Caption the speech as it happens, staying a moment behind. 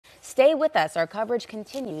Stay with us. Our coverage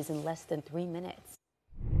continues in less than 3 minutes.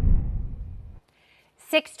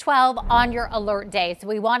 6:12 on your alert day. So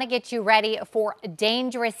we want to get you ready for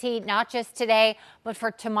dangerous heat, not just today, but for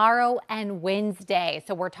tomorrow and Wednesday.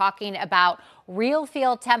 So we're talking about real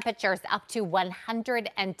field temperatures up to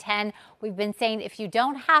 110. We've been saying if you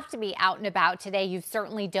don't have to be out and about today, you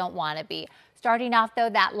certainly don't want to be. Starting off, though,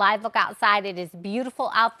 that live look outside. It is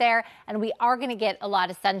beautiful out there, and we are going to get a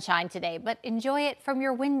lot of sunshine today, but enjoy it from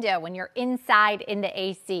your window when you're inside in the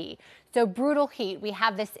AC. So brutal heat. We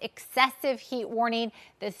have this excessive heat warning,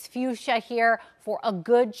 this fuchsia here for a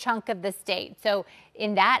good chunk of the state. So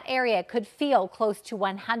in that area, it could feel close to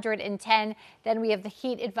 110. Then we have the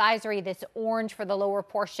heat advisory, this orange for the lower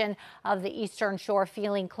portion of the eastern shore,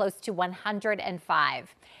 feeling close to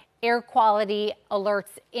 105. Air quality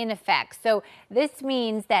alerts in effect. So this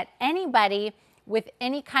means that anybody with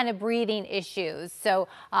any kind of breathing issues, so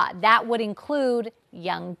that would include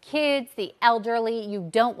young kids, the elderly, you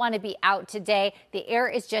don't want to be out today. The air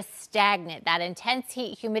is just stagnant. That intense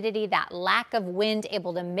heat, humidity, that lack of wind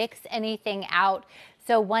able to mix anything out.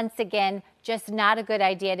 So once again, just not a good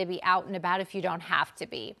idea to be out and about if you don't have to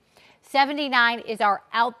be. 79 is our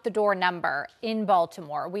out the door number in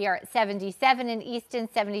Baltimore. We are at 77 in Easton,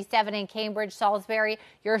 77 in Cambridge, Salisbury.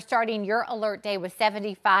 You're starting your alert day with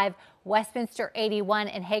 75, Westminster 81,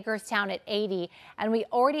 and Hagerstown at 80. And we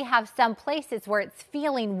already have some places where it's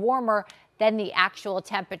feeling warmer than the actual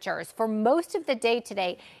temperatures. For most of the day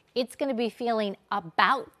today, it's going to be feeling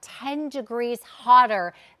about 10 degrees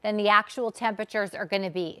hotter than the actual temperatures are going to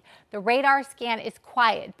be. The radar scan is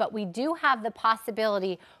quiet, but we do have the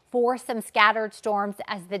possibility for some scattered storms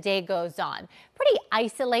as the day goes on. Pretty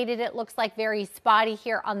isolated, it looks like, very spotty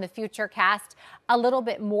here on the Futurecast. A little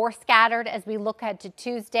bit more scattered as we look ahead to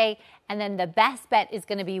Tuesday. And then the best bet is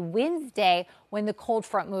going to be Wednesday when the cold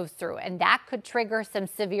front moves through. And that could trigger some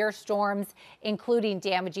severe storms, including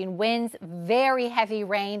damaging winds, very heavy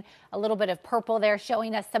rain, a little bit of purple there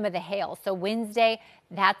showing us some of the hail. So Wednesday,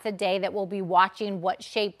 that's a day that we'll be watching what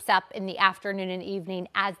shapes up in the afternoon and evening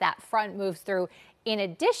as that front moves through, in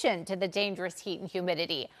addition to the dangerous heat and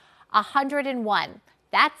humidity. 101.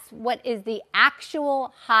 That's what is the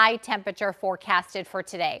actual high temperature forecasted for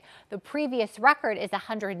today. The previous record is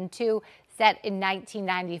 102, set in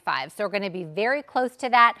 1995. So we're going to be very close to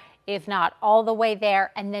that, if not all the way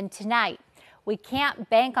there. And then tonight, we can't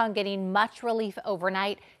bank on getting much relief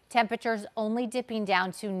overnight. Temperatures only dipping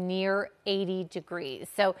down to near 80 degrees.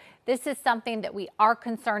 So this is something that we are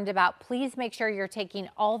concerned about. Please make sure you're taking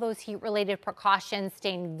all those heat-related precautions,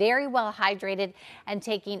 staying very well hydrated, and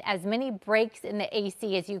taking as many breaks in the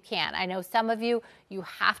AC as you can. I know some of you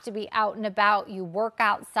have to be out and about, you work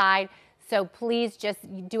outside, so please just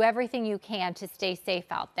do everything you can to stay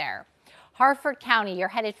safe out there. Harford County, you're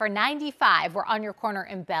headed for 95. We're on your corner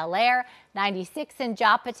in Bel Air, 96 in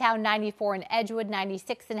Joppatown, 94 in Edgewood,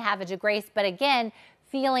 96 in Havre de Grace. But again,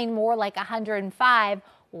 feeling more like 105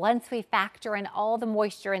 once we factor in all the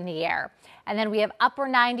moisture in the air. And then we have upper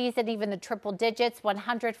 90s and even the triple digits,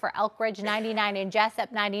 100 for Elk Ridge, 99 in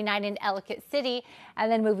Jessup, 99 in Ellicott City, and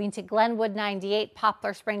then moving to Glenwood, 98,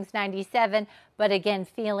 Poplar Springs, 97, but again,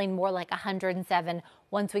 feeling more like 107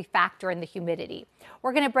 once we factor in the humidity.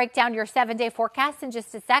 We're going to break down your 7-day forecast in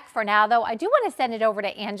just a sec. For now, though, I do want to send it over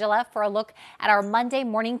to Angela for a look at our Monday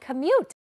morning commute.